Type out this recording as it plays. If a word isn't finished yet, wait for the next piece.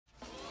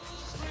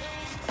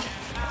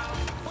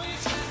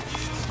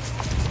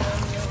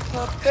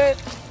puppet.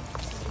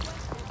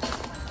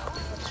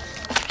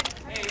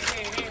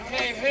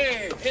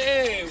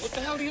 Hey, what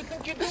the hell do you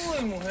think you're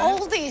doing, mujer?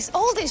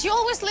 Oldies. You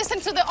always listen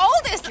to the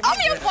oldies. I'm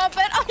your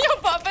puppet.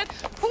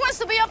 Who wants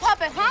to be a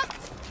puppet, huh?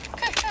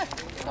 Okay.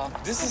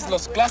 This is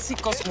los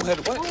clásicos, mujer.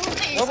 What?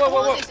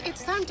 Oldies.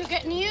 It's time to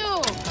get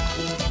new.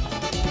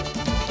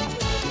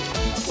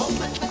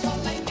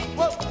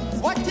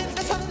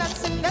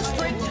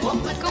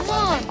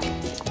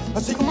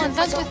 Come on,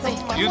 dance with me.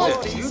 You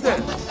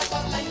dance.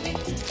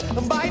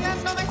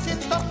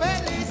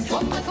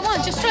 Come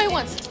on, just try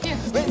once. Here. I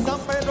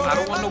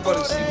don't want nobody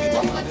to see me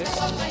doing this.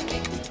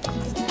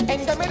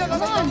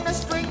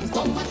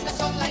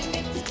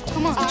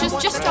 Come on,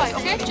 just try,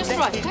 okay? Just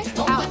try, okay?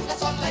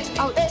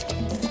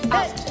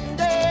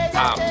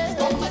 Out.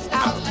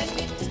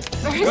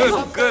 Very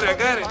Good, I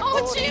got it.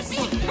 Oh,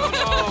 Jimmy.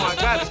 Oh, I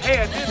got it. Hey,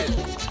 I did it.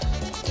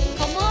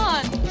 Come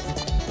on.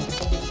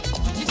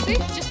 You see?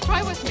 Just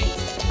try with me.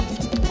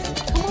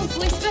 Come on,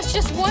 please. That's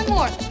just one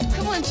more.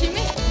 Come on,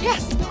 Jimmy.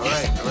 Yes. All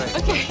right.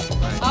 Okay.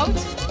 Out.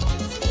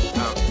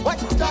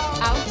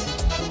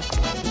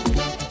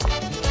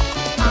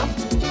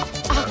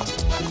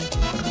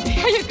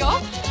 Here you go.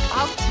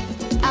 Out.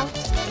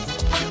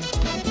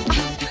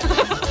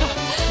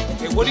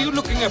 Hey, what are you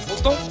looking at,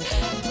 puto?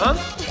 Huh?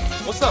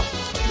 What's up?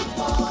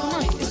 Come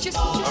on. It's just...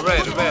 All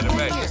right. Let's do it.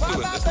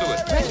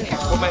 Right here.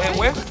 Put my hand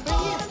where?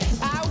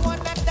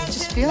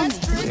 Just feel me.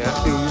 Yeah, I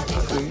feel you.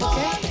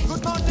 Okay?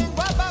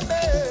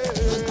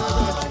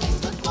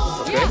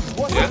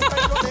 Yeah.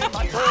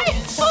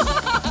 Nice!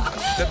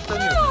 Stepped on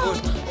your foot.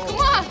 Come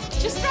on.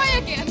 Just try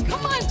again.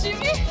 Come on,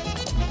 Jimmy.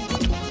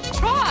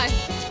 Try.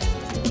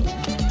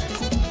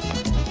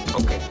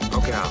 Okay,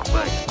 all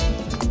right.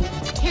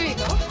 Here you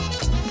go.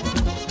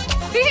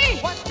 See?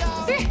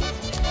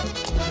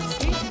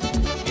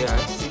 Yeah, I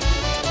see.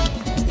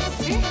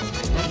 See?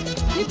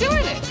 You're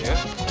doing it. Yeah.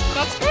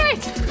 That's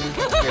great.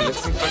 Okay, let's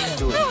see if I can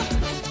do it.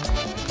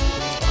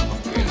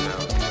 Okay, now.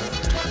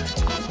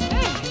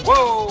 Hey.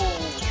 Whoa!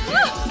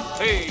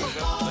 Hey,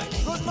 that's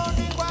nice. Good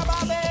morning,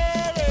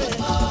 Guavaberry.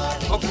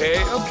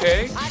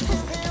 Okay.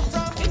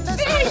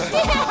 See? Yeah,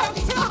 bravo.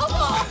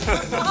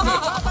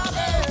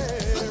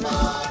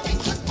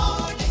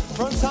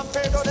 From San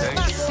Pedro de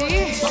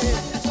See?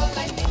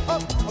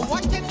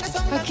 watching the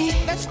sun Okay.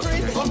 in the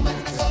street.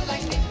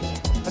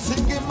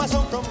 Singing my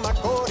song from my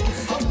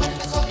chorus.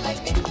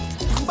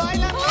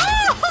 Bailando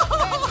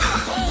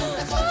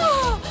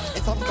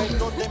en San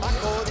Pedro de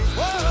Macorís.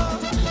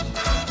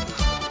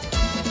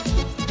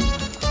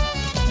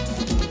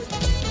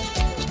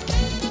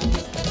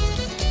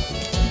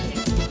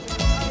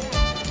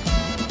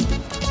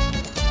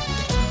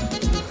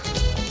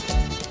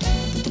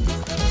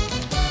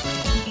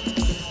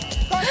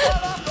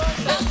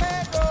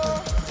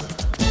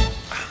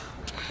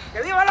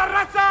 ¡Que viva la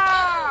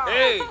raza!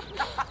 Hey,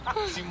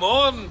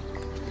 Simón.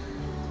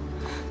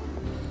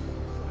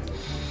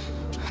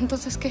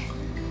 Entonces, ¿qué?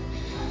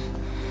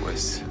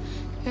 Pues,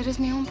 ¿Eres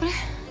mi hombre?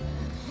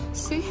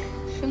 ¿Sí?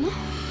 ¿Yo no?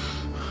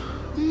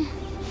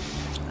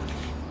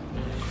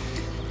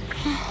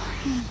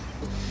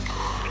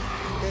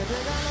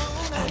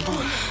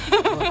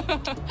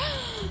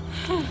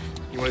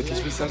 you want to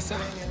teach me salsa?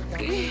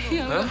 Sí,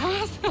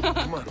 Huh?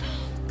 Come on.